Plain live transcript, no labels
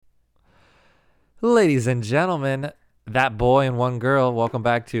Ladies and gentlemen, that boy and one girl, welcome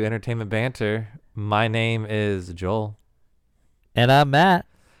back to Entertainment Banter. My name is Joel, And I'm Matt.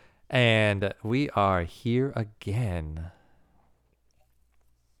 and we are here again.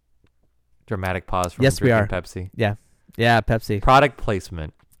 Dramatic pause from Yes, we drinking are. Pepsi. Yeah, Pepsi. Product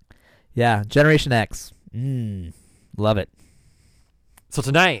placement. Yeah, Generation X. Love it. So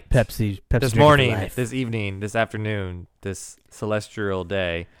tonight, Pepsi. this drinking for morning, life. this evening, this afternoon, this celestial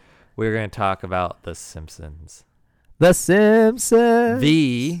day, we're going to talk about The Simpsons. The Simpsons.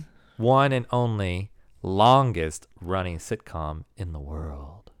 The one and only longest running sitcom in the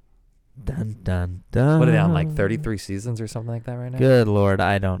world. Dun dun dun. What are they on, like 33 seasons or something like that right now? Good Lord,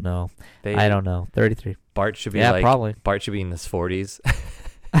 I don't know. They, I don't know. 33. Bart should be Yeah, like probably. Bart should be in his 40s.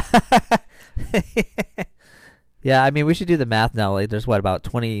 Yeah, I mean, we should do the math now. Like, there's what, about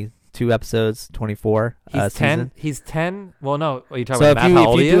 22 episodes, 24 He's 10. season? He's 10. Well, no. Are you talking So about if Matt, how you,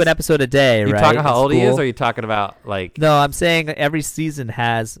 old if he you do is? an episode a day, You right? talking how in old he is, school- or are you talking about like? No, I'm saying every season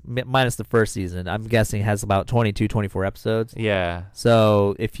has, minus the first season, I'm guessing has about 22, 24 episodes. Yeah.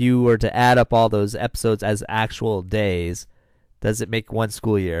 So if you were to add up all those episodes as actual days, does it make one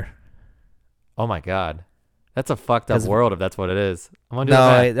school year? Oh my God, that's a fucked up 'Cause- world if that's what it is. I'm gonna do No,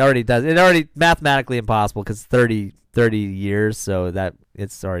 that. it already does. It already mathematically impossible because 30 years, so that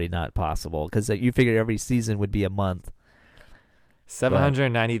it's already not possible because you figure every season would be a month.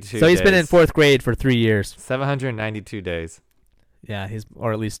 792. So he's days. been in fourth grade for 3 years. 792 days. Yeah,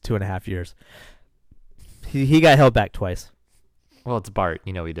 or at least 2.5 years. He got held back twice. Well, it's Bart,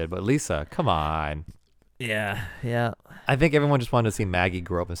 you know he did, but Lisa, come on. Yeah. I think everyone just wanted to see Maggie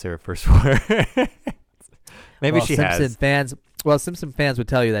grow up and say her first word. Maybe Well, she Simpson has. Simpson fans would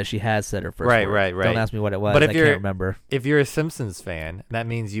tell you that she has said her first Right, word. right. Don't ask me what it was. But if I you're- can't remember. If you're a Simpsons fan, that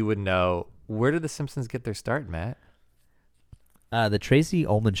means you would know, where did the Simpsons get their start, Matt? The Tracy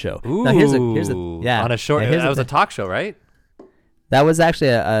Ullman Show. Ooh, Now, here's a yeah. on a short. Yeah, here's that the was a thing. talk show, right? That was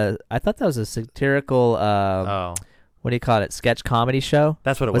actually I thought that was a satirical. Oh, What do you call it? Sketch comedy show.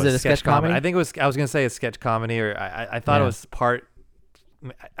 that's what it Was was. it a sketch comedy? I think it was. I was gonna say a sketch comedy, or I thought it Yeah. was part.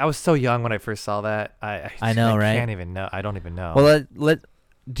 I was so young when I first saw that. I know, right? Can't even know. I don't even know. Well,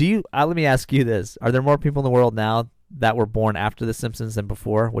 let me ask you this: are there more people in the world now that were born after The Simpsons than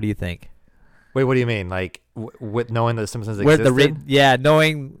before? What do you think? Wait, what do you mean? Like with knowing the Simpsons Where existed?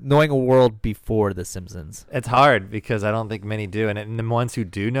 knowing a world before The Simpsons. It's hard because I don't think many do, and the ones who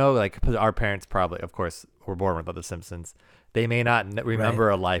do know, like our parents probably, of course, were born without the Simpsons. They may not remember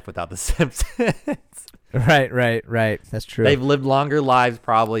a life without the Simpsons. Right. That's true. They've lived longer lives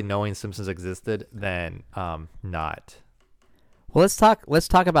probably knowing Simpsons existed than not. Well, let's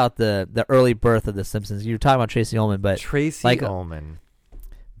talk about the early birth of The Simpsons. You were talking about Tracy Ullman, but Tracy Ullman.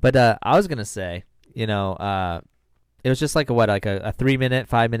 I was gonna say, it was just like a 3-minute,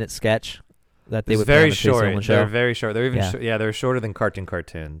 5-minute sketch that they It was would put on very the Tracy Ullman short. show. They're very short. They're even Yeah. they were shorter than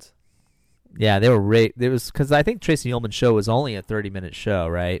cartoons. Yeah, they were It was because I think Tracy Ullman show was only a 30-minute show,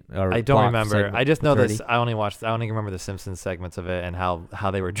 right? Or I don't block remember. segment I just for know 30. this. I only remember the Simpsons segments of it and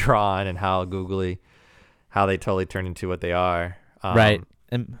how they were drawn and how googly, how they totally turned into what they are. Right.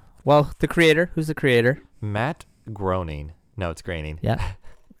 And the creator, who's the creator? Matt Groening. No, it's Groening.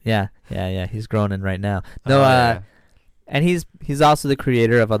 Yeah. He's groaning right now. No, Yeah. and he's also the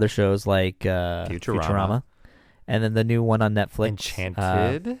creator of other shows like Futurama. and then the new one on Netflix,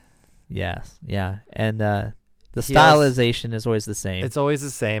 Enchanted. Yes, yeah, and the He has- stylization is always the same. It's always the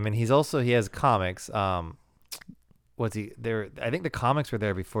same, and he has comics. What's he there? I think the comics were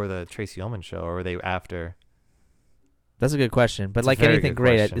there before the Tracy Ullman show, or were they after? That's a good question, but It's a like very anything good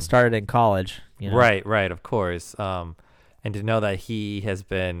great, question. it started in college. Right, of course. And to know that he has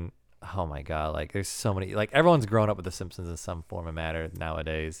been, oh my God, like there's so many, like everyone's grown up with The Simpsons in some form of matter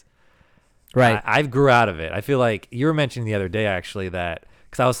nowadays. Right. I grew out of it. I feel like you were mentioning the other day actually that,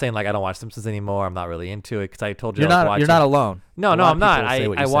 because I was saying like I don't watch Simpsons anymore. I'm not really into it because I told you You're I was not. watching. You're not alone. No, A no, lot I'm of not. people say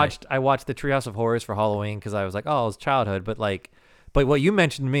what I you say. watched the Treehouse of Horrors for Halloween because I was like, oh, it's childhood. But what you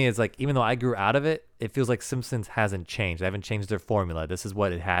mentioned to me is like, even though I grew out of it, it feels like Simpsons hasn't changed. They haven't changed their formula. This is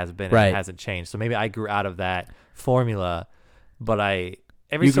what it has been. And Right. It hasn't changed. So maybe I grew out of that formula, but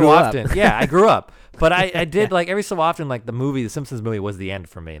every You so grew up. often, yeah, I grew up. But I did like every so often, like the Simpsons movie was the end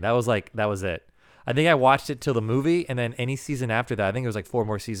for me. That was it. I think I watched it till the movie, and then any season after that, I think it was like 4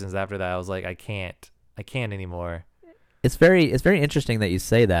 more seasons after that. I was like, I can't anymore. It's very interesting that you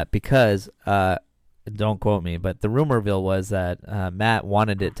say that because don't quote me, but the rumorville was that Matt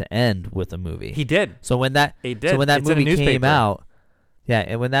wanted it to end with a movie. He did. So when that He did. So when that It's in a movie came newspaper. out,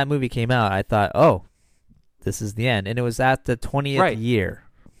 and when that movie came out, I thought, oh, this is the end, and it was at the 20th Right. year,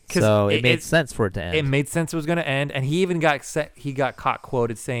 'Cause so it it- made it- sense for it to end. It made sense it was going to end, and he even got caught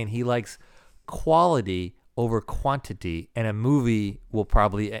quoted saying he likes quality over quantity, and a movie will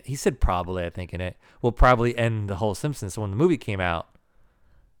probably, he said probably, I think in it, will probably end the whole Simpsons. So when the movie came out,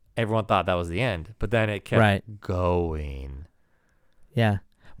 everyone thought that was the end, but then it kept going. Yeah.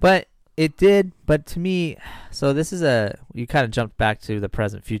 But it did, but to me, so this is you kind of jumped back to the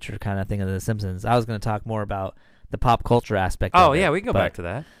present future kind of thing of The Simpsons. I was going to talk more about the pop culture aspect of it. Oh, yeah, we can go back to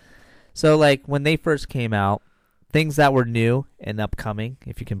that. So, like, when they first came out, things that were new and upcoming,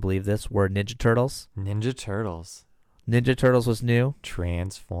 if you can believe this, were Ninja Turtles. Ninja Turtles. Ninja Turtles was new.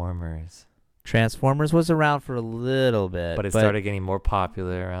 Transformers was around for a little bit. But it started getting more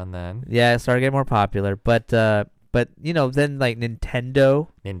popular around then. Yeah, it started getting more popular. But you know, then like Nintendo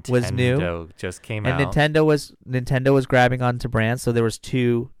was new. Nintendo just came out. And Nintendo was grabbing onto brands, so there was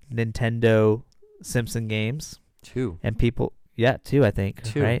 2 Nintendo Simpson games. 2. And people, yeah, 2 I think.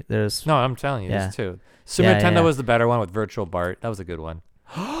 2. Right? There's No, I'm telling you, yeah. there's 2. Super Nintendo was the better one with Virtual Bart. That was a good one.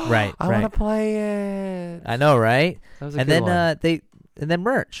 Right. I want to play it. I know, right? That was a good one. And then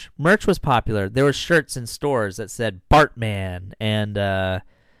merch was popular. There were shirts in stores that said Bartman, and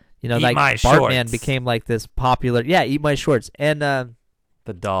you know, Eat like my Bartman shorts. became like this popular. Yeah, eat my shorts, and the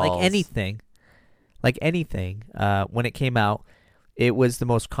dolls. like anything, when it came out, it was the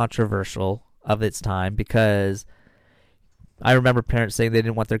most controversial of its time because I remember parents saying they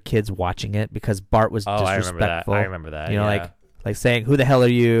didn't want their kids watching it because Bart was disrespectful. I remember that. You know, like saying, "Who the hell are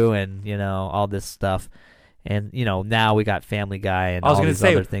you?" and you know, all this stuff. And you know, now we got Family Guy and all these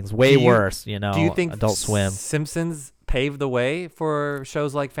other things way worse. You know, do you think Adult Swim, Simpsons paved the way for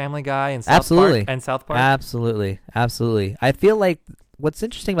shows like Family Guy and South Absolutely. Park and South Park? Absolutely. I feel like what's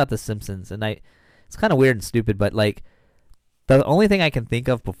interesting about The Simpsons, and it's kind of weird and stupid, but like the only thing I can think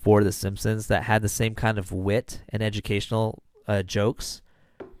of before The Simpsons that had the same kind of wit and educational jokes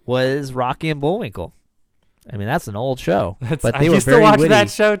was Rocky and Bullwinkle. I mean, that's an old show, but they were used very to watch witty.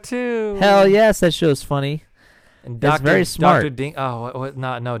 that show too. Hell yes, that show's funny. And It's very smart. Dr. Ding. Oh, what?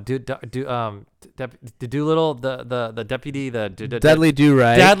 No. Doolittle, the deputy, Dudley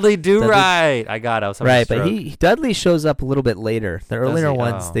Do-Right. Dudley Do-Right. I got it. Right, but Dudley shows up a little bit later. The earlier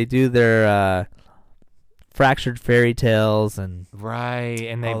ones, they do their fractured fairy tales and right,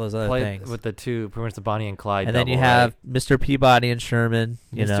 and all they those other play things. with the 2, pretty much the Bonnie and Clyde. And then you double, have right? Mr. Peabody and Sherman.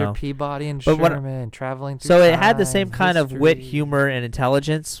 You Mr. know, Peabody and But what- Sherman traveling through so it had the time, same kind of wit, history. humor, and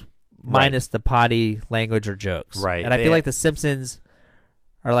intelligence, minus the potty language or jokes. Right, And I they- feel like The Simpsons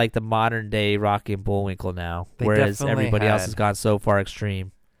are like the modern day Rocky and Bullwinkle now, They whereas definitely everybody else had- has gone so far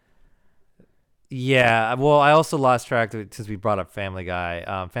extreme. Yeah, well, I also lost track of it since we brought up Family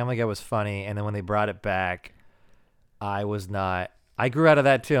Guy. Family Guy was funny, and then when they brought it back, I was not. I grew out of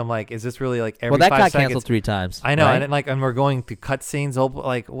that too. I'm like, is this really like every Well, that 5 got seconds? canceled 3 times. I know, right? and we're going through cutscenes.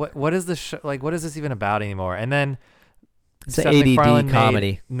 Like, what is this? Like, what is this even about anymore? And then It's an Seth ADD MacFarlane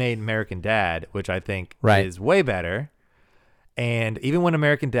comedy. made American Dad, which I think Right. is way better. And even when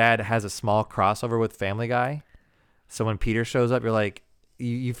American Dad has a small crossover with Family Guy, so when Peter shows up, you're like,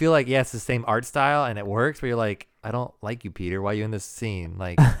 you feel like, yeah, it's the same art style and it works, but you're like, I don't like you, Peter. Why are you in this scene?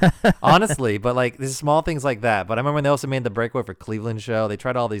 Like, honestly, but like, there's small things like that. But I remember when they also made the Breakaway for Cleveland show. They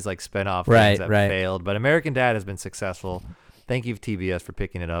tried all these like spinoff things that failed, but American Dad has been successful. Thank you, TBS, for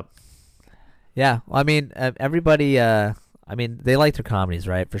picking it up. Yeah, well, I mean, everybody. I mean, they like their comedies,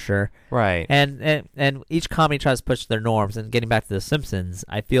 right? For sure. Right. And each comedy tries to push their norms. And getting back to The Simpsons,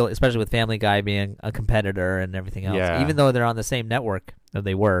 I feel, especially with Family Guy being a competitor and everything else, Yeah. even though they're on the same network, or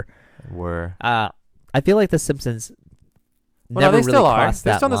they were. Were. I feel like The Simpsons Well, never no, they really still are. crossed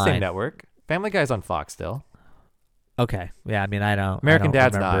They're that still on the same line. network. Family Guy's on Fox still. Okay. Yeah, I mean, American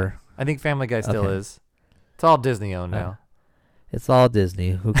Dad's remember. not. I think Family Guy still Okay. is. It's all Disney owned now. It's all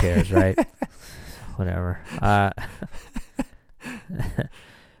Disney. Who cares, right? Whatever.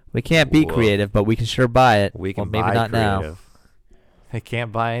 We can't be Whoa. creative, but we can sure buy it. We can maybe buy not creative. They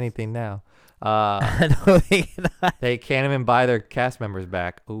can't buy anything now. now. No, they cannot. They can't even buy their cast members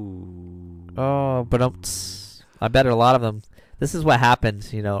back. Ooh. Oh, but I bet a lot of them. This is what happened,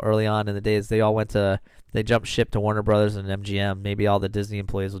 early on in the days. They jumped ship to Warner Brothers and MGM. Maybe all the Disney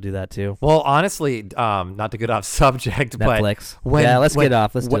employees will do that too. Well, honestly, not to get off subject, Netflix. but Let's get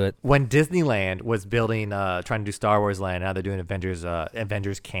off. Let's do it. When Disneyland was building, trying to do Star Wars Land, now they're doing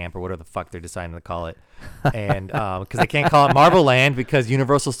Avengers Camp or whatever the fuck they're deciding to call it, and because they can't call it Marvel Land because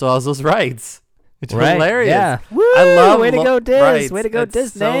Universal still has those rights. It's hilarious. Yeah. Woo! I love Way to go, Diz. rights. Way to go, It's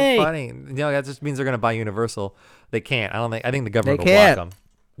Disney. So funny. That just means they're going to buy Universal. They can't. I think the government will can't. block them.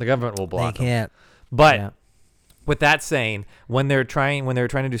 The government will block They can't. them. But Yeah. with that saying, when they were trying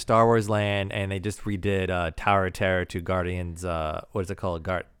to do Star Wars Land and they just redid Tower of Terror to Guardians, what is it called?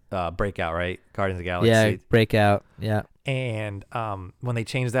 Breakout, right? Guardians of the Galaxy. Yeah, Breakout. Yeah. And when they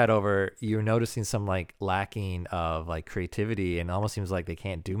changed that over, you're noticing some like lacking of like creativity, and it almost seems like they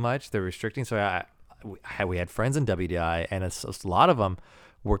can't do much. They're restricting. So we had friends in WDI, and a lot of them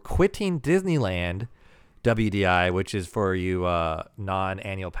were quitting Disneyland WDI, which is for you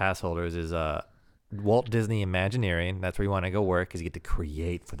non-annual pass holders, is Walt Disney Imagineering. That's where you want to go work because you get to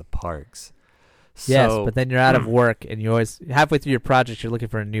create for the parks. Yes, So, but then you're out of work, and you always halfway through your project, you're looking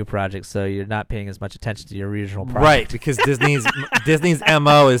for a new project, so you're not paying as much attention to your original project. right, because Disney's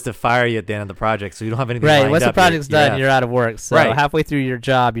MO is to fire you at the end of the project, so you don't have anything Right, lined once the up. project's done, you're out of work. So Right. halfway through your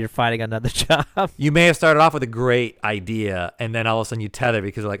job, you're finding another job. You may have started off with a great idea, and then all of a sudden you tether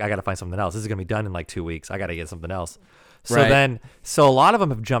because you're like, I got to find something else. This is going to be done in like 2 weeks. I got to get something else. So Right. so a lot of them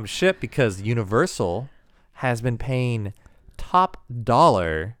have jumped ship because Universal has been paying top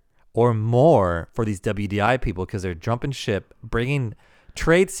dollar or more for these WDI people because they're jumping ship, bringing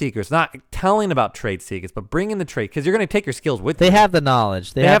trade secrets, not telling about trade secrets, but bringing the trade, because you're going to take your skills with you. They have the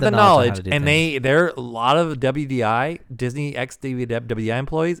knowledge. They have the on how knowledge, to do and things. they're a lot of WDI, Disney ex WDI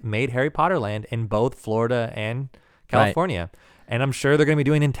employees made Harry Potter Land in both Florida and California. And I'm sure they're going to be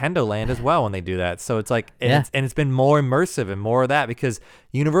doing Nintendo Land as well when they do that. So it's like, it's been more immersive and more of that because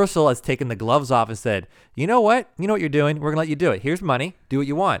Universal has taken the gloves off and said, you know what you're doing? We're going to let you do it. Here's money. Do what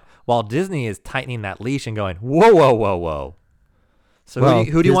you want. While Disney is tightening that leash and going, whoa, whoa, whoa, whoa. So Well,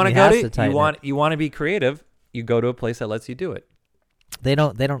 who do you want to Disney go has to? to tighten You want to be creative. You go to a place that lets you do it. They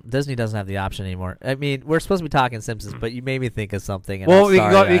don't. Disney doesn't have the option anymore. I mean, we're supposed to be talking Simpsons, but you made me think of something. And Well, I'm we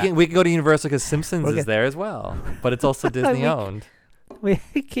can sorry go. We can go to Universal because Simpsons We're is there as well, but it's also Disney owned. We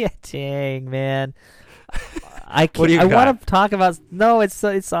can't. Dang, man. I can't. What do you I got? want to talk about. No, it's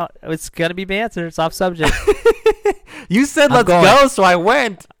gonna be banter. It's off subject. You said I'm let's going. go, so I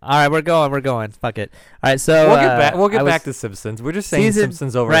went. All right, we're going. Fuck it. All right, so We'll get I back was- to Simpsons. We're just saying season-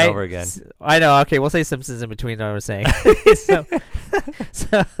 Simpsons over right? and over again. I know. Okay, we'll say Simpsons in between what I was saying. so,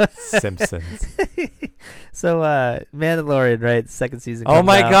 Simpsons. so Mandalorian, right? Second season. Oh comes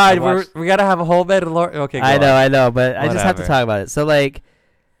my out. God, I watched- we gotta have a whole bed of Okay, go I on. know, but I just have to Whatever. talk about it. So like,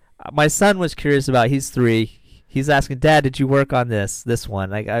 my son was curious about. He's 3. He's asking, Dad, did you work on this one?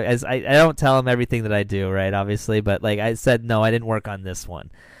 Like, I don't tell him everything that I do, right? Obviously, but like I said, no, I didn't work on this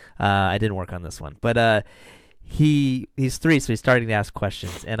one. I didn't work on this one. But he's 3, so he's starting to ask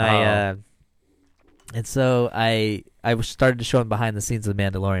questions, and I started to show him behind the scenes of The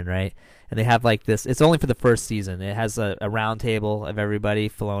Mandalorian, right? And they have like this. It's only for the first season. It has a round table of everybody,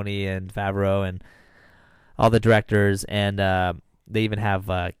 Filoni and Favreau and all the directors, and they even have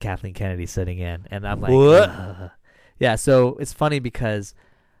Kathleen Kennedy sitting in. And I'm like, What? "Ugh." Yeah. So it's funny because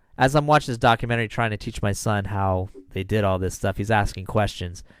as I'm watching this documentary, trying to teach my son how they did all this stuff, he's asking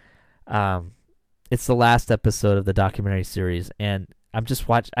questions. It's the last episode of the documentary series, and I'm just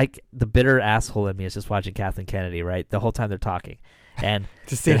watching. The bitter asshole in me is just watching Kathleen Kennedy, right, the whole time they're talking, and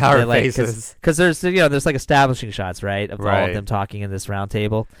Just seeing how her like, face is. because there's there's like establishing shots, right, of all Right. of them talking in this round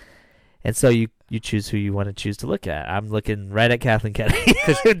table, and so you choose who you want to choose to look at. I'm looking right at Kathleen Kennedy,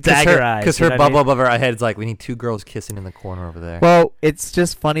 dagger eyes, Because you her know what I bubble mean? above her head is like, we need 2 girls kissing in the corner over there. Well, it's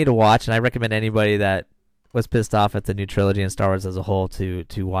just funny to watch, and I recommend anybody that was pissed off at the new trilogy and Star Wars as a whole to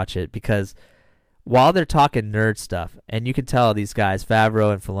watch it, because while they're talking nerd stuff, and you can tell these guys,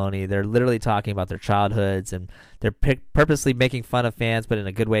 Favreau and Filoni, they're literally talking about their childhoods, and they're purposely making fun of fans, but in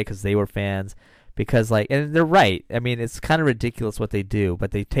a good way because they were fans. Because and they're right. I mean, it's kind of ridiculous what they do,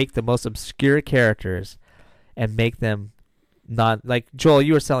 but they take the most obscure characters and make them not like Joel.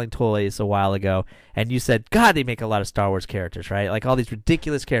 You were selling toys a while ago, and you said, "God, they make a lot of Star Wars characters, right? Like all these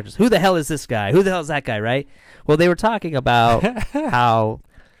ridiculous characters. Who the hell is this guy? Who the hell is that guy, right?" Well, they were talking about how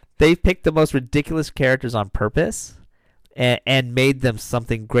they picked the most ridiculous characters on purpose and made them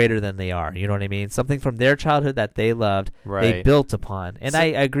something greater than they are. You know what I mean? Something from their childhood that they loved, they Right. built upon, and I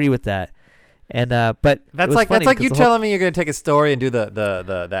agree with that. And but it That's was like funny you because the whole- telling me you're gonna take a story and do the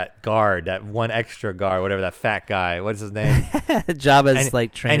that guard, that one extra guard, whatever, that fat guy. What's his name? Jabba's And-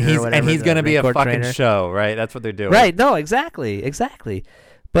 like trainer, and he's or whatever, he's the gonna be a Rancor fucking trainer. show, right? That's what they're doing. Right? No, exactly.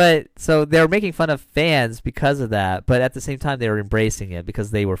 But so they were making fun of fans because of that, but at the same time they were embracing it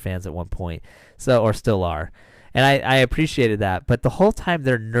because they were fans at one point, so or still are, and I appreciated that. But the whole time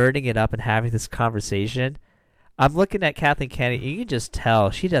they're nerding it up and having this conversation, I'm looking at Kathleen Kennedy, and you can just tell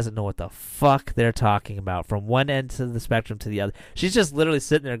she doesn't know what the fuck they're talking about from one end to the spectrum to the other. She's just literally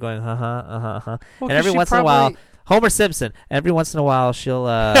sitting there going, Well, and every 'cause she once in a while, probably- Homer Simpson. Every once in a while, she'll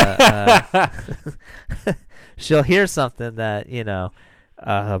she'll hear something that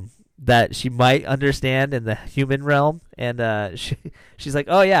that she might understand in the human realm, and she's like,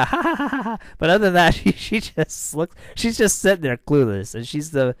 "Oh yeah, ha ha ha ha." But other than that, she's just sitting there clueless, and she's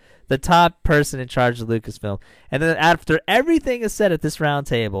the top person in charge of Lucasfilm. And then after everything is said at this round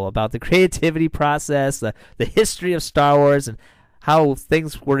table about the creativity process, the history of Star Wars, and how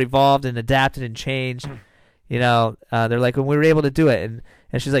things were evolved and adapted and changed, they're like, when we were able to do it,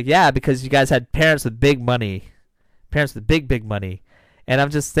 and she's like, yeah, because you guys had parents with big money, parents with big money. And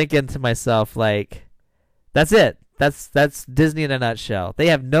I'm just thinking to myself, like, that's it. That's Disney in a nutshell. They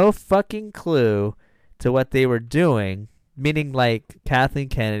have no fucking clue to what they were doing, meaning like Kathleen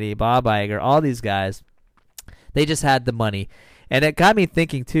Kennedy, Bob Iger, all these guys. They just had the money. And it got me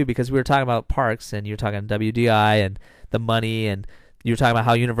thinking, too, because we were talking about parks, and you were talking WDI and the money, and you were talking about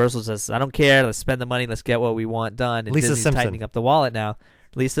how Universal says, I don't care, let's spend the money, let's get what we want done. And Lisa Disney's Simpson. tightening up the wallet now.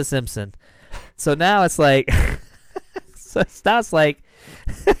 Lisa Simpson. So now it's like... So now it's like...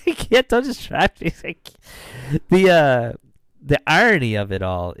 don't distract me. The irony of it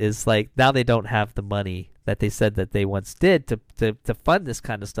all is like now they don't have the money that they said that they once did to fund this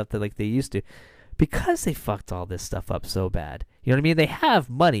kind of stuff that like they used to, because they fucked all this stuff up so bad. You know what I mean? They have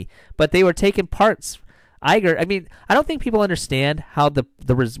money, but they were taking parts. Iger, I mean, I don't think people understand how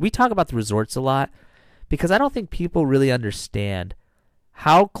we talk about the resorts a lot, because I don't think people really understand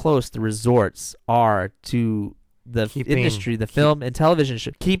how close the resorts are to the industry, the film and television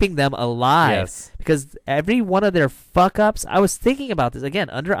show, keeping them alive. Yes. Because every one of their fuck ups, I was thinking about this again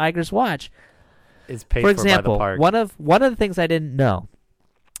under Iger's watch. Is paid For example, by the park. one of the things I didn't know,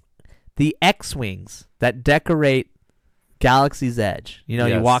 the X-wings that decorate Galaxy's Edge. You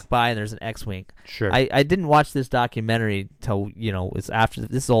Yes. walk by and there's an X-wing. Sure. I didn't watch this documentary till it's after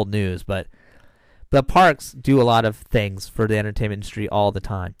this is old news, but the parks do a lot of things for the entertainment industry all the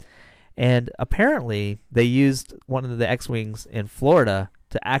time. And apparently, they used one of the X-Wings in Florida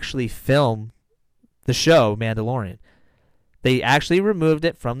to actually film the show Mandalorian. They actually removed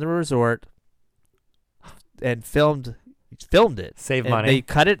it from the resort and filmed it. Save And money.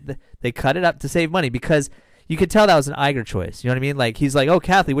 They cut it up to save money, because you could tell that was an Iger choice. You know what I mean? Like, he's like, "Oh,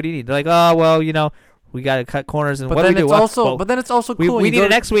 Kathy, what do you need?" They're like, "Oh, well, we got to cut corners, and but what then do we do?" but then it's also cool. We You need go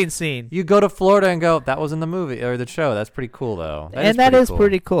an to- X-Wing scene. You go to Florida and go, that was in the movie or the show. That's pretty cool, though. That is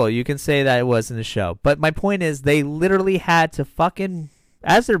pretty cool. You can say that it was in the show. But my point is, they literally had to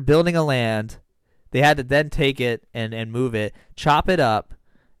as they're building a land, they had to then take it and move it, chop it up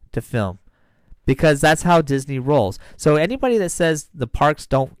to film. Because that's how Disney rolls. So anybody that says the parks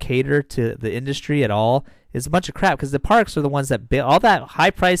don't cater to the industry at all is a bunch of crap, because the parks are the ones that build all that high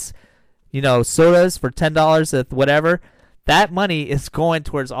price, sodas for $10 at whatever. That money is going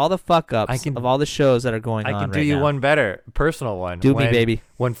towards all the fuck ups of all the shows that are going on. I can right do you now. one better, personal one. Do me, baby.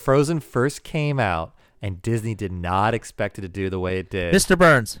 When Frozen first came out and Disney did not expect it to do the way it did. Mr.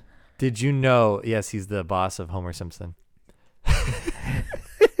 Burns. Did you know? Yes, he's the boss of Homer Simpson.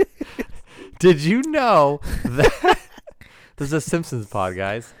 Did you know that this is a Simpsons pod,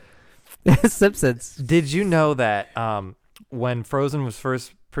 guys? Simpsons. Did you know that when Frozen was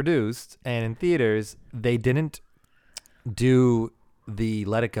first produced and in theaters, they didn't do the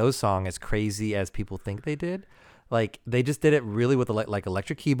Let It Go song as crazy as people think they did? Like, they just did it really with like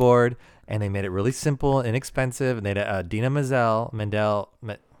electric keyboard, and they made it really simple, inexpensive, and they had Dina Menzel,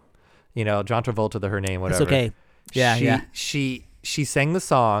 John Travolta, her name, whatever. It's okay. Yeah, She sang the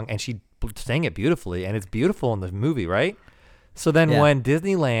song, and she sang it beautifully, and it's beautiful in the movie, right? So then when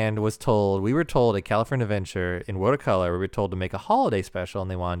Disneyland we were told at California Adventure in Watercolor, we were told to make a holiday special,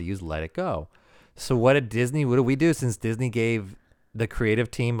 and they wanted to use Let It Go. So what do we do, since Disney gave the creative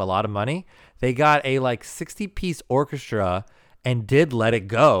team a lot of money? They got a 60-piece orchestra and did Let It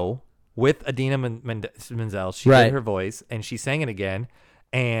Go with Idina Menzel. She did her voice, and she sang it again.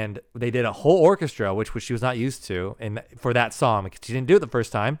 And they did a whole orchestra, which she was not used to, and for that song, because she didn't do it the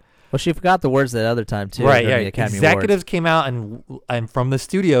first time. Well, she forgot the words that other time too. Right, during yeah. the Academy Executives Awards. came out, and from the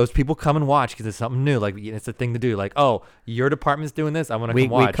studios, people come and watch because it's something new. Like, it's a thing to do. Like, oh, your department's doing this, I want to come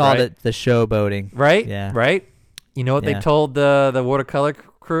watch. We called right? it the showboating. Right. Yeah. Right. You know what they told the Watercolor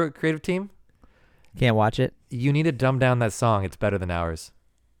creative team? Can't watch it. You need to dumb down that song. It's better than ours.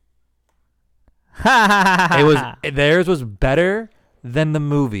 Theirs was better than the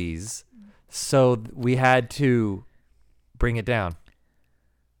movies, so we had to bring it down.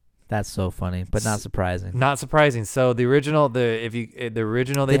 That's so funny, but not surprising. Not surprising. So the original, the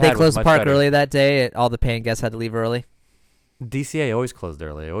original Did they close the park early that day? All the paying guests had to leave early. DCA always closed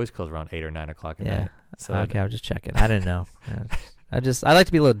early. It always closed around 8 or 9 o'clock at night. So okay, I was just checking. I didn't know. I like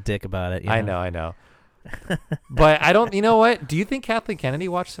to be a little dick about it. I know. But I don't. You know what? Do you think Kathleen Kennedy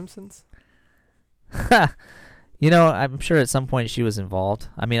watched Simpsons? I'm sure at some point she was involved.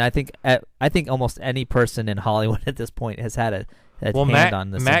 I mean, I think almost any person in Hollywood at this point has had a hand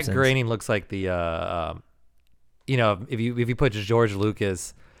on the Matt Simpsons. Groening looks like the if you put George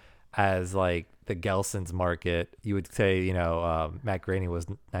Lucas as like the Gelson's Market, you would say Matt Groening was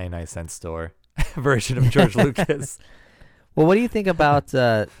 99-cent store version of George Lucas. Well, what do you think about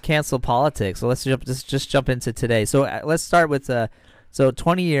cancel politics? So let's just jump into today. So let's start with so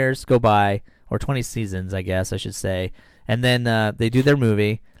 20 years go by, or 20 seasons, I guess I should say, and then they do their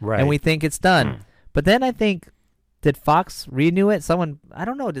movie, Right. and we think it's done. But then I think, did Fox renew it? I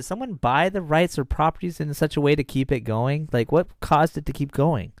don't know. Did someone buy the rights or properties in such a way to keep it going? Like, what caused it to keep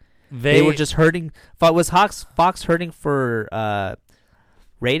going? They were just hurting. Was Fox hurting for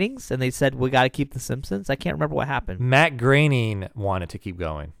ratings, and they said we got to keep The Simpsons? I can't remember what happened. Matt Groening wanted to keep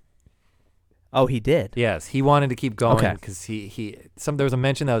going. Oh, he did. Yes, he wanted to keep going Okay. because there was a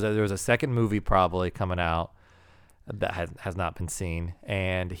mention that there was a second movie probably coming out that has not been seen,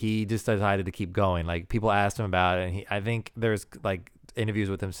 and he just decided to keep going. Like, people asked him about it, and I think there's like interviews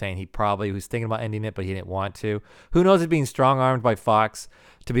with him saying he probably was thinking about ending it, but he didn't want to. Who knows? He's being strong-armed by Fox.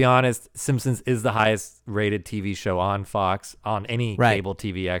 To be honest, Simpsons is the highest rated TV show on Fox, on any cable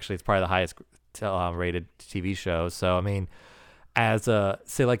TV. Actually, it's probably the highest rated TV show. So I mean, as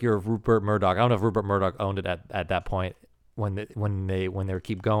say like you're Rupert Murdoch. I don't know if Rupert Murdoch owned it at that point when they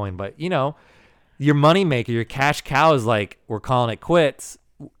keep going, but your money maker, your cash cow is like, we're calling it quits.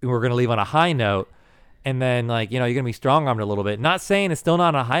 We're gonna leave on a high note, and then you're gonna be strong armed a little bit. Not saying it's still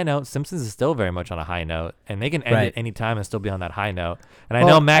not on a high note. Simpsons is still very much on a high note, and they can end it any time and still be on that high note. And I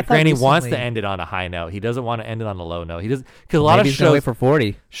know Matt Groening wants to end it on a high note. He doesn't want to end it on a low note. He does, because a lot of shows wait for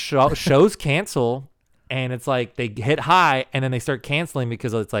 40 shows cancel, and it's like they hit high and then they start canceling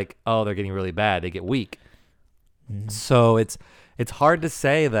because it's like, oh, they're getting really bad. They get weak. Mm-hmm. So it's hard to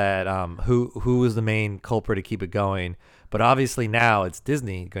say that who was the main culprit to keep it going. But obviously now it's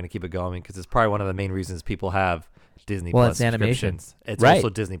Disney going to keep it going because it's probably one of the main reasons people have Disney Plus subscriptions. It's also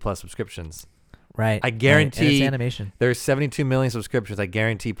Disney Plus subscriptions. Right. I guarantee it's animation. There's 72 million subscriptions. I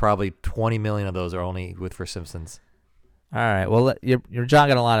guarantee probably 20 million of those are only for Simpsons. All right. Well, you're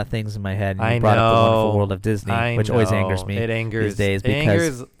jogging a lot of things in my head. And you brought up the wonderful world of Disney, which always angers me. It angers these days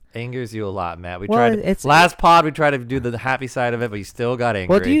because angers you a lot, Matt. Last pod we tried to do the happy side of it, but you still got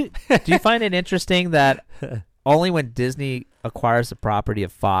angry. Well, do you find it interesting that only when Disney acquires the property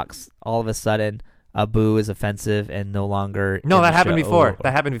of Fox, all of a sudden Abu is offensive and no longer? No, that happened before.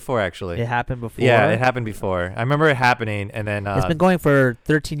 That happened before, actually. It happened before. Yeah, it happened before. I remember it happening, and then it's been going for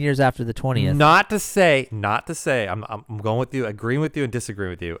 13 years after the 20th. Not to say. I'm going with you, agreeing with you, and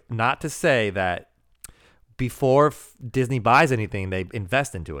disagreeing with you. Not to say that before Disney buys anything, they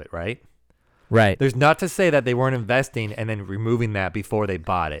invest into it, right? Right. There's not to say that they weren't investing and then removing that before they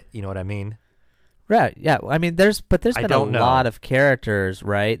bought it. You know what I mean? Right. Yeah. I mean, there's been a lot of characters,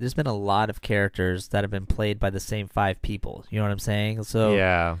 right? There's been a lot of characters that have been played by the same 5 people. You know what I'm saying? So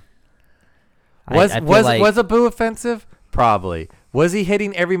yeah. Was Abu offensive? Probably. Was he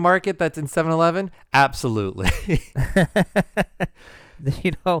hitting every market that's in 7-Eleven? Absolutely.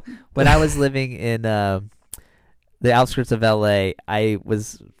 When I was living in the outskirts of LA, I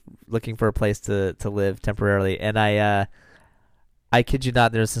was looking for a place to live temporarily, and I kid you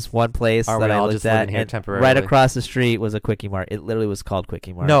not, there's this one place that I looked at, and right across the street was a Quickie Mart. It literally was called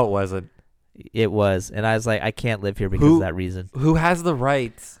Quickie Mart. No, it wasn't. It was, and I was like, I can't live here because of that reason. Who has the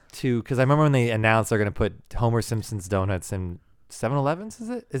rights to? Because I remember when they announced they're going to put Homer Simpson's donuts in 7-Elevens.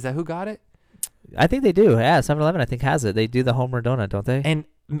 Is that who got it? I think they do. Yeah, 7-Eleven I think has it. They do the Homer donut, don't they? And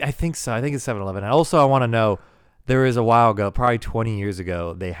I think so. I think it's 7-Eleven. And also, I want to know, there was a while ago, probably 20 years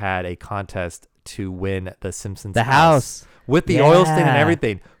ago, they had a contest to win the Simpsons house. With the oil stain and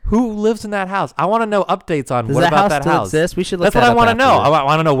everything. Who lives in that house? I want to know updates on what about that house. Exist? We should look That's what I want to know. I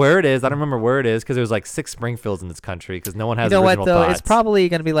want to know where it is. I don't remember where it is because there's like 6 Springfields in this country because no one has original thoughts. It's probably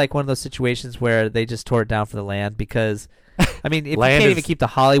going to be like one of those situations where they just tore it down for the land because, I mean, if you can't even keep the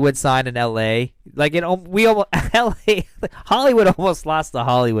Hollywood sign in L.A., like Hollywood almost lost the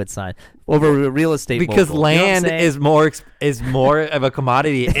Hollywood sign over real estate because mogul. Land is more of a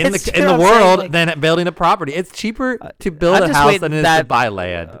commodity in the world than building a property. It's cheaper to build a house than it is to buy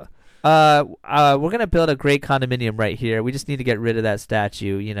land. We're gonna build a great condominium right here. We just need to get rid of that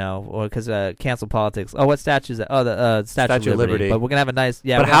statue, or because cancel politics. Oh, what statue is that? Oh, the Statue of Liberty. But we're gonna have a nice,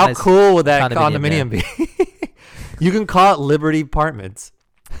 But how cool would that condominium be? You can call it Liberty Apartments.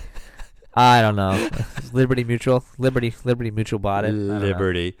 I don't know. Liberty Mutual bought it.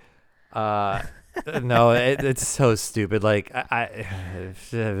 Liberty. No, it's so stupid. Like Itchy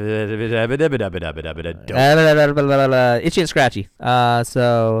and scratchy.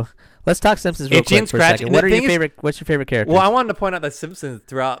 So Let's talk Simpsons real Itchy and quick for a Scratchy. second. What are The your thing is- favorite? What's your favorite character? Well, I wanted to point out that Simpsons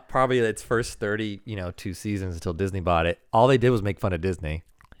throughout probably its first 30, 2 seasons until Disney bought it, all they did was make fun of Disney.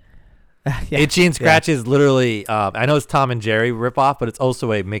 Yeah. Itchy and Scratchy is literally, I know it's Tom and Jerry ripoff, but it's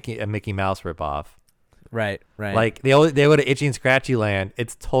also a Mickey Mouse ripoff. Right. Like they go to Itchy and Scratchy Land,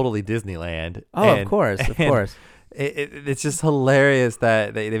 it's totally Disneyland. Oh, of course. It's just hilarious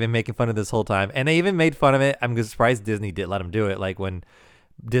that they've been making fun of this whole time, and they even made fun of it. I'm surprised Disney did let them do it. Like when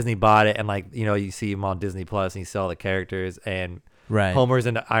Disney bought it, and you see him on Disney Plus, and you see all the characters, and Right. Homer's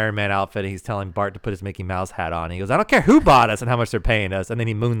in the Iron Man outfit, and he's telling Bart to put his Mickey Mouse hat on. He goes, "I don't care who bought us and how much they're paying us," and then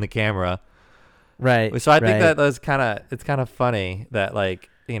he mooned the camera. Right. So I think right. that was it's kind of funny that that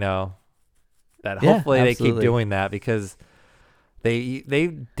Yeah, hopefully they keep absolutely. doing that, because they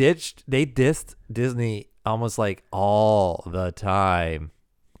dissed Disney almost like all the time.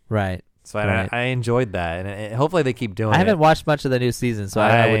 Right. So Right. I enjoyed that, and hopefully they keep doing it. I haven't watched much of the new season, so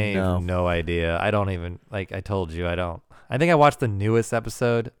I wouldn't know. have no idea. I don't even, like I told you, I don't. I think I watched the newest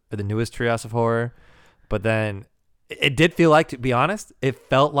episode, or the newest Treehouse of Horror, but then it did feel like, to be honest, it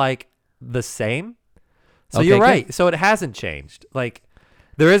felt like the same. So Okay, you're good. right. So it hasn't changed. Like,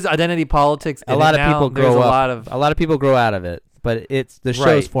 there is identity politics. A in lot it of now. people There's grow a up. lot of people grow out of it, but it's the show's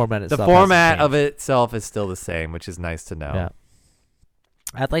Right. format The itself. format hasn't of it itself is still the same, which is nice to know. Yeah.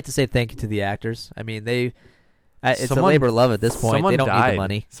 I'd like to say thank you to the actors. I mean, it's a Someone- labor of love at this point. Someone They don't died. need the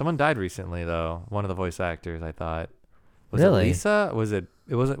money. Someone died recently, though. One of the voice actors, I thought. Was Really? it Lisa? Was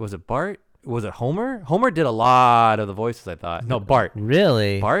it Bart? Was it Homer? Homer did a lot of the voices, I thought. No, Bart.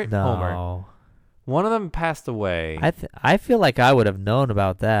 Really? Bart? No. Homer. One of them passed away. I feel like I would have known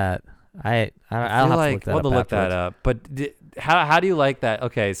about that. I'll have to look that up. But how do you like that?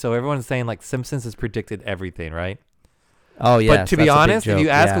 Okay, so everyone's saying like Simpsons has predicted everything, right? Oh yeah. But to be honest, if you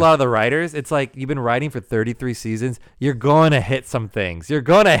ask a lot of the writers, it's like you've been writing for 33 seasons. You're going to hit some things. You're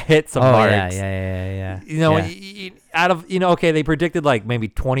going to hit some marks. Yeah. Out of okay, they predicted like maybe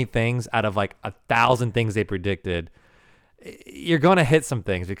 20 things out of like 1,000 things they predicted. You're going to hit some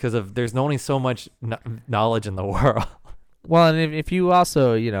things because there's only so much knowledge in the world. Well, and if you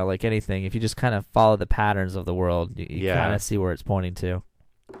also, like anything, if you just kind of follow the patterns of the world, you kind of see where it's pointing to.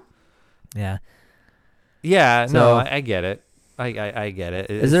 Yeah. Yeah, So- no, I get it. I get it.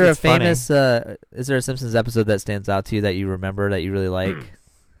 Is there a It's funny. famous? Is there a Simpsons episode that stands out to you that you remember that you really like?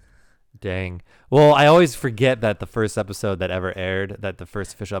 Dang. Well, I always forget that the first episode that ever aired, that the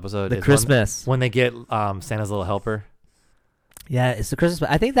first official episode, The is Christmas. when they get Santa's Little Helper. Yeah, it's the Christmas.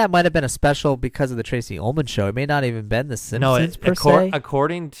 I think that might have been a special because of the Tracy Ullman show. It may not even been the Simpsons per se.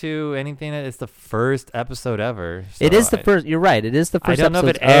 According to anything, it's the first episode ever. It so is the first. You're right. It is the first don't know if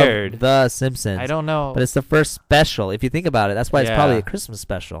episode it aired. of The Simpsons. I don't know, But it's the first special. If you think about it, that's why it's probably Yeah. a Christmas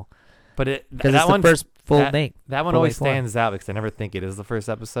special but because that it's the one first full that, name. That one full always length one. stands out because I never think it is the first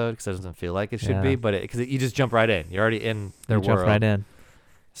episode because it doesn't feel like it should Yeah. be. But because you just jump right in, you're already in their You jump world. right in.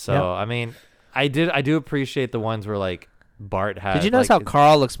 So Yep. I mean, I do appreciate the ones where like Bart had. Did you notice like, how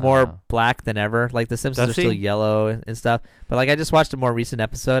Carl looks more know. black than ever? Like the Simpsons Does are still he? yellow and stuff. But like I just watched a more recent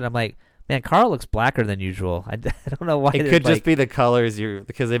episode. I'm like, man, Carl looks blacker than usual. I don't know why. It could just be the colors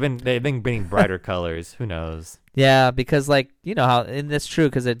because they've been bringing brighter colors. Who knows? Yeah, because like how, and that's true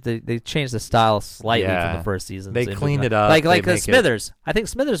because they changed the style slightly from Yeah. the first season. They cleaned it up. Like They make it- Smithers. I think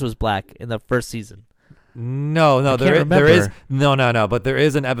Smithers was black in the first season. No, I there can't is remember. no, but there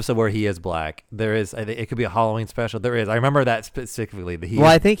is an episode where he is black. There is. I think it could be a Halloween special. There is. I remember that specifically.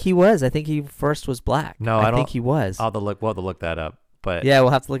 I think he was. I think he first was black. No, I think don't- he was. We'll have to look that up. But Yeah, we'll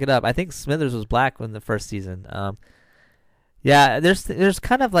have to look it up. I think Smithers was black in the first season. Yeah, there's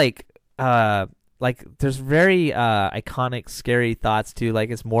kind of like there's very iconic, scary thoughts too. Like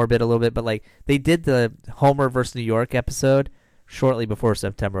it's morbid a little bit, but like they did the Homer versus New York episode shortly before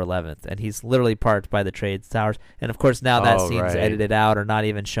September 11th, and he's literally parked by the trade towers. And of course now that scene's right. edited out or not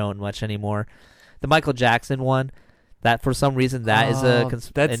even shown much anymore. The Michael Jackson one, that for some reason that is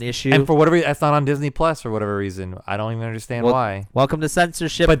an issue. And for whatever that's not on Disney Plus for whatever reason. I don't even understand why. Welcome to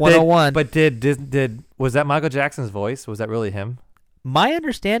Censorship But 101. did was that Michael Jackson's voice? Was that really him? My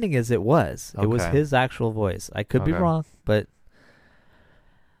understanding is it was. It was Okay. his actual voice. I could be Okay. wrong, but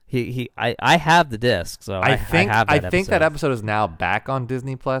I have the disc, so I have that that episode is now back on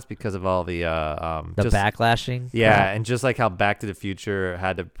Disney Plus because of all the the just- backlashing. Yeah, and just like how Back to the Future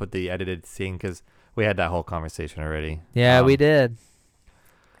had to put the edited scene because we had that whole conversation already. Yeah, we did.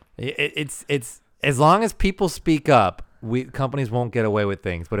 It's as long as people speak up, companies won't get away with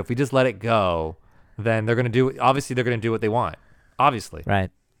things. But if we just let it go, then they're gonna do. Obviously, they're gonna do what they want. Obviously.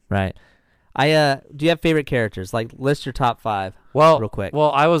 Right. Do you have favorite characters? Like list your top 5. Well, real quick.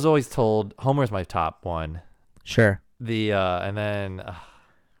 Well, I was always told Homer's my top one. Sure. And then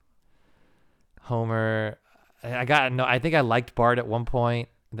Homer. I got no. I think I liked Bart at one point.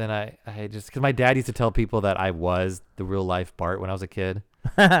 Then I just because my dad used to tell people that I was the real life Bart when I was a kid.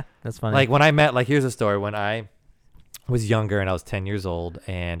 That's funny. Like when I met, like here's a story. When I was younger and I was 10 years old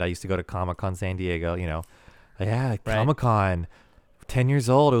and I used to go to Comic-Con San Diego, Right. Comic-Con, 10 years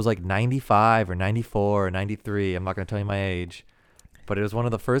old. It was like 95 or 94 or 93. I'm not going to tell you my age, but it was one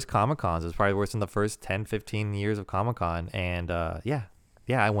of the first Comic-Cons. It was probably worse than the first 10, 15 years of Comic-Con. And yeah,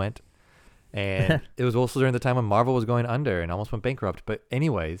 I went. And it was also during the time when Marvel was going under and almost went bankrupt. But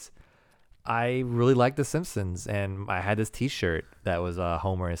anyways, I really liked The Simpsons, and I had this T-shirt that was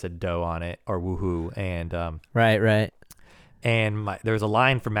Homer and it said "Doe" on it or "Woohoo," and right. and there was a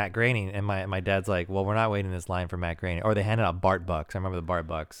line for Matt Groening, and my dad's like, "Well, we're not waiting this line for Matt Groening." Or they handed out Bart Bucks. I remember the Bart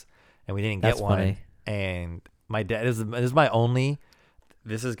Bucks, and we didn't get That's one. funny. And my dad this is my only.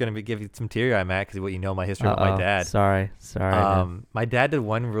 This is gonna give you some teary eye, Matt, because what you know my history with my dad. Sorry. Man. My dad did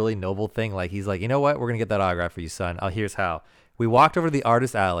one really noble thing. Like he's like, you know what? We're gonna get that autograph for you, son. Here's how. We walked over to the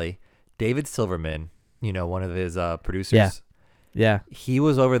artist alley. David Silverman, one of his producers. Yeah. He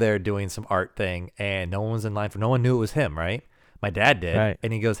was over there doing some art thing, and no one was in line no one knew it was him, right? My dad did. Right.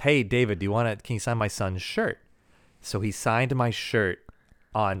 And he goes, "Hey, David, can you sign my son's shirt?" So he signed my shirt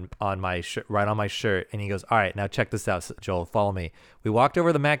on my shirt, right on my shirt, and he goes, "All right, now check this out, Joel, follow me." We walked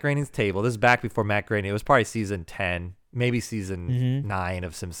over to Matt Groening's table. This is back before Matt Groening. It was probably season 10, maybe season 9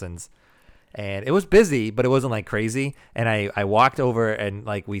 of Simpsons. And it was busy, but it wasn't like crazy. And I walked over and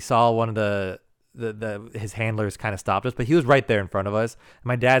like we saw one of the his handlers kind of stopped us, but he was right there in front of us. And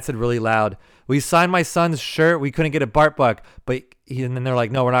my dad said really loud, "We signed my son's shirt. We couldn't get a Bart Buck." And then they're like,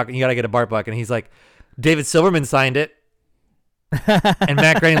 "No, we're not. You got to get a Bart Buck." And he's like, "David Silverman signed it." And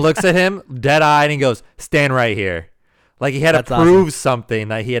Matt Groening looks at him dead eyed and he goes, "Stand right here." Like he had That's to prove awesome. something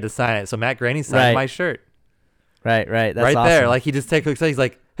that he had to sign it. So Matt Groening signed my shirt. Right. That's right awesome. there. Like he just takes he's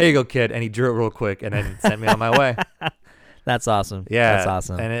like, "Here you go, kid," and he drew it real quick and then sent me on my way. That's awesome. Yeah, That's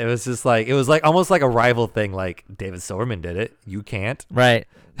awesome. And it was just like almost like a rival thing. Like David Silverman did it, you can't. Right.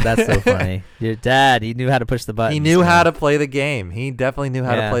 That's so funny. Your dad, he knew how to push the buttons. He knew how to play the game. He definitely knew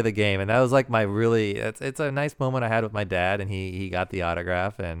how to Yeah. play the game, and that was like my really. It's a nice moment I had with my dad, and he got the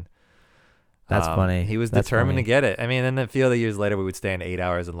autograph, and That's funny. He was That's determined funny. to get it. I mean, and then a few other years later, we would stand 8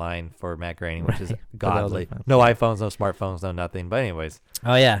 hours in line for Matt Groening, which is Right. godly. For those No iPhones, no smartphones, no nothing. But anyways,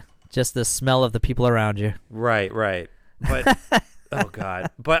 Oh yeah, just the smell of the people around you. right. But oh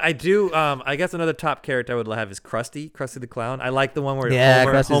god. But I do. I guess another top character I would have is Krusty the Clown. I like the one where Yeah,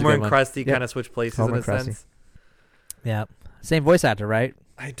 Homer, Krusty's a Homer good and one. Krusty Yep. kind of switch places Homer in a and Krusty. sense. Yeah, same voice actor, right?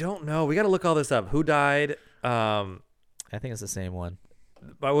 I don't know. We got to look all this up. Who died? I think it's the same one.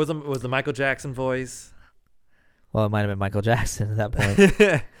 But was the Michael Jackson voice? Well, it might have been Michael Jackson at that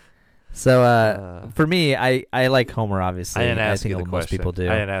point. So for me, I like Homer. Obviously, I didn't ask think you the most question. people do.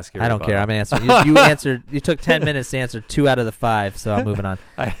 I didn't ask you. I don't care. I'm answering. You answered. You took 10 minutes to answer 2 out of the 5. So I'm moving on.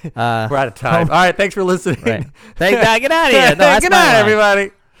 We're out of time. Homer- All right. Thanks for listening. Right. Thank God. Get out of here. No, that's Good my night, line.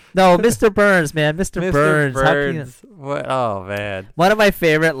 everybody. No, Mr. Burns, man. Mr. Burns. How can you- Burns. What? Oh man. One of my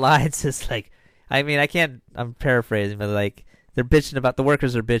favorite lines is like, I mean, I'm paraphrasing, but like, the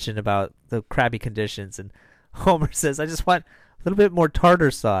workers are bitching about the crappy conditions, and Homer says, "I just want a little bit more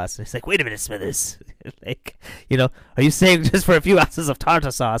tartar sauce." And he's like, "Wait a minute, Smithers. Like, are you saying just for a few ounces of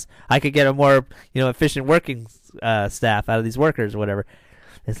tartar sauce, I could get a more, efficient working staff out of these workers or whatever?"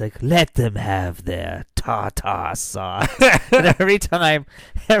 It's like, "Let them have their tartar sauce." And every time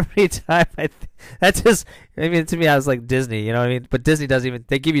to me, I was like Disney, you know what I mean? But Disney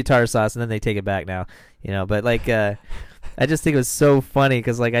they give you tartar sauce and then they take it back now, but like, I just think it was so funny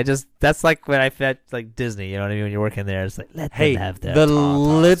because like, that's like when I felt like Disney, you know what I mean? When you're working there, it's like, let them have their the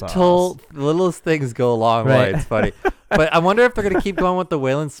tartar sauce. littlest things go a long way. Right. It's funny. But I wonder if they're gonna keep going with the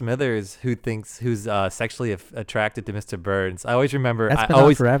Waylon Smithers who's sexually attracted to Mr. Burns. I always remember. That's been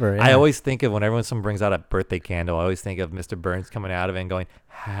on forever. I yeah. always think of whenever someone brings out a birthday candle. I always think of Mr. Burns coming out of it and going,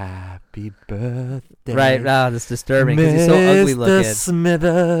 "Happy birthday." Right. Oh, that's disturbing because he's so ugly Mr. looking.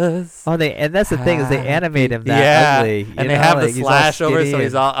 Smithers. Oh, and that's the thing is they animate him that Yeah, ugly. and they have the he's all slash over, skinny so he's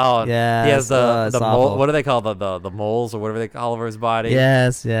and- all. Yeah, he has the it's mole. awful. What do they call the moles or whatever they call over his body?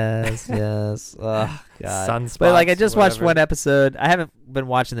 Yes. Oh God. Sunspots. But like I just watched whatever. one episode. I haven't been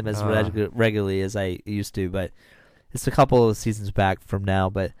watching them as Uh. regularly as I used to, but it's a couple of seasons back from now.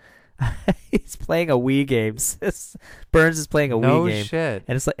 But he's playing a Wii game. Burns is playing a No Wii game, shit.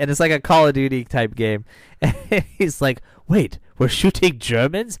 and it's like a Call of Duty type game. And he's like, "Wait, we're shooting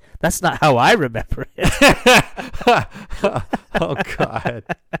Germans? That's not how I remember it." Oh God.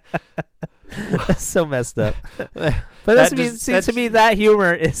 That's so messed up. But That to me that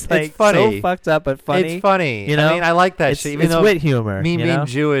humor is like funny. so fucked up but funny. It's funny. You know? I mean, I like that It's, shit. Even it's though wit humor. me you being know?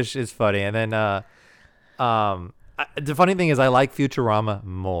 Jewish is funny. And then the funny thing is I like Futurama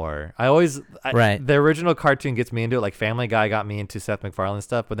more. Right. The original cartoon gets me into it. Like Family Guy got me into Seth MacFarlane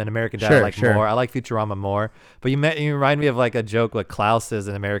stuff, but then American Dad I Sure, like sure. more. I like Futurama more. But you remind me of like a joke like Klaus says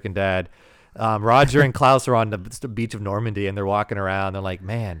in American Dad. Roger and Klaus are on the beach of Normandy and they're walking around. They're like,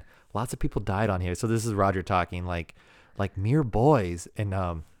 man, lots of people died on here. So this is Roger talking like mere boys.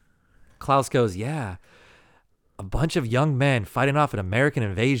 And Klaus goes, yeah, a bunch of young men fighting off an American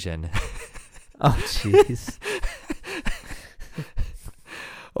invasion. Oh jeez.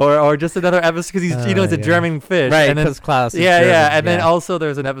 Or just another episode because he's it's a yeah. German fish, Right, And then because Klaus. Is yeah, German, and then also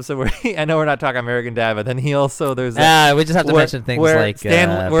there's an episode where I know we're not talking American Dad, but then he also there's we just have to mention things like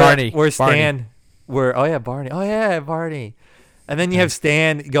Barney. Barney. And then you have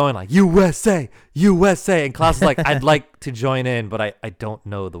Stan going like USA, USA, and Klaus is like, I'd like to join in, but I don't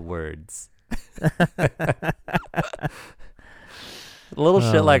know the words. Little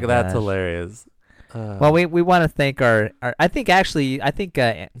shit like that's gosh. hilarious. Well, we want to thank our I think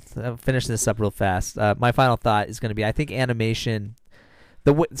I'll finish this up real fast. My final thought is going to be I think animation,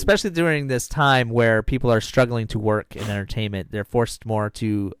 especially during this time where people are struggling to work in entertainment, they're forced more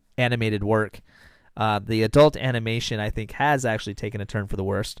to animated work. The adult animation I think has actually taken a turn for the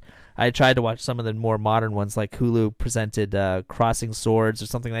worst. I tried to watch some of the more modern ones, like Hulu presented Crossing Swords or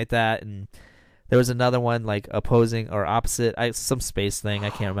something like that, and there was another one like opposing or opposite, some space thing. I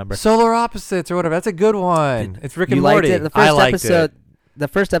can't remember. Solar Opposites or whatever. That's a good one. It's Rick and You Morty. liked it? I liked it. The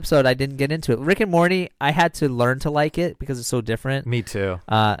first episode, I didn't get into it. Rick and Morty, I had to learn to like it because it's so different. Me too.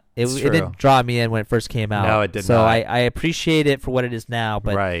 It didn't draw me in when it first came out. No, it did so not. I appreciate it for what it is now,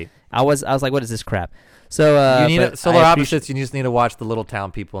 but right. I was like, what is this crap? So you need Solar I Opposites. You just need to watch the Little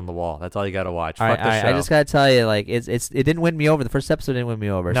Town People on the Wall. That's all you got to watch. Fuck the show. I just gotta tell you, like it didn't win me over. The first episode didn't win me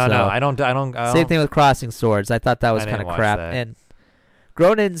over. No, so. no, I don't. Same thing with Crossing Swords. I thought that was kind of crap. That. And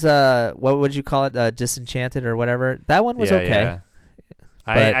Gronin's what would you call it? Disenchanted or whatever. That one was okay. Yeah.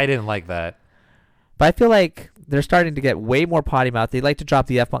 I didn't like that. But I feel like they're starting to get way more potty mouth. They like to drop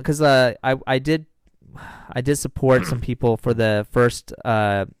the F bomb because I did support some people for the first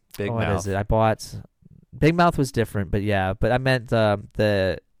Big what Mouth. is it? I bought Big Mouth was different, but yeah. But I meant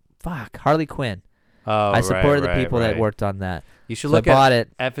the Harley Quinn. Oh, I supported right, the people right. that worked on that. You should So look I bought at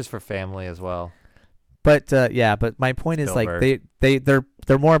it. F is for family as well. But yeah, but my point is Spielberg. like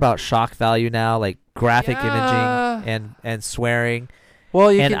they're more about shock value now, like graphic Yeah. imaging and swearing. Well,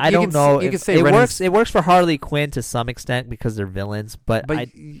 I don't know. You can if say it Renan's- works. It works for Harley Quinn to some extent because they're villains. But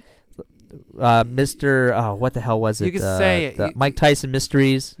Mr. What the hell was it? You could say the Mike Tyson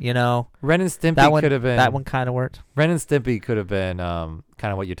Mysteries. You know, Ren and Stimpy could have been that one kind of worked. Ren and Stimpy could have been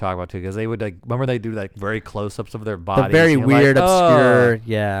kind of what you talk about too, because they would remember they do like very close-ups of their bodies. The very and you're weird, like, obscure.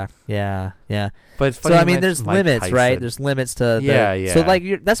 "Oh." Yeah. But it's funny. So I you mean, mentioned there's Mike limits, Tyson. right? There's limits to Yeah. So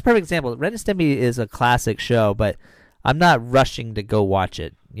like that's a perfect example. Ren and Stimpy is a classic show, but I'm not rushing to go watch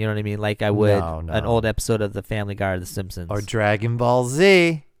it. You know what I mean? Like I would No. an old episode of The Family Guy or The Simpsons. Or Dragon Ball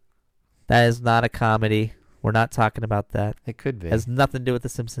Z. That is not a comedy. We're not talking about that. It could be. It has nothing to do with The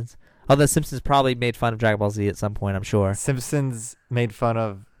Simpsons. Although The Simpsons probably made fun of Dragon Ball Z at some point, I'm sure. Simpsons made fun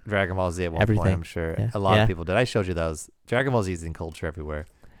of Dragon Ball Z at one Everything. point, I'm sure. Yeah. A lot Yeah. of people did. I showed you those. Dragon Ball Z is in culture everywhere.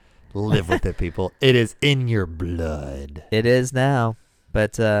 Live with it, people. It is in your blood. It is now.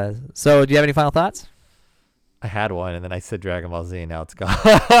 But so do you have any final thoughts? I had one, and then I said Dragon Ball Z, and now it's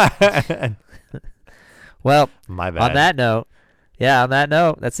gone. Well, My bad. on that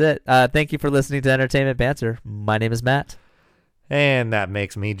note, that's it. Thank you for listening to Entertainment Banter. My name is Matt. And that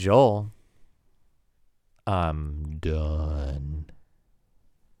makes me Joel. I'm done.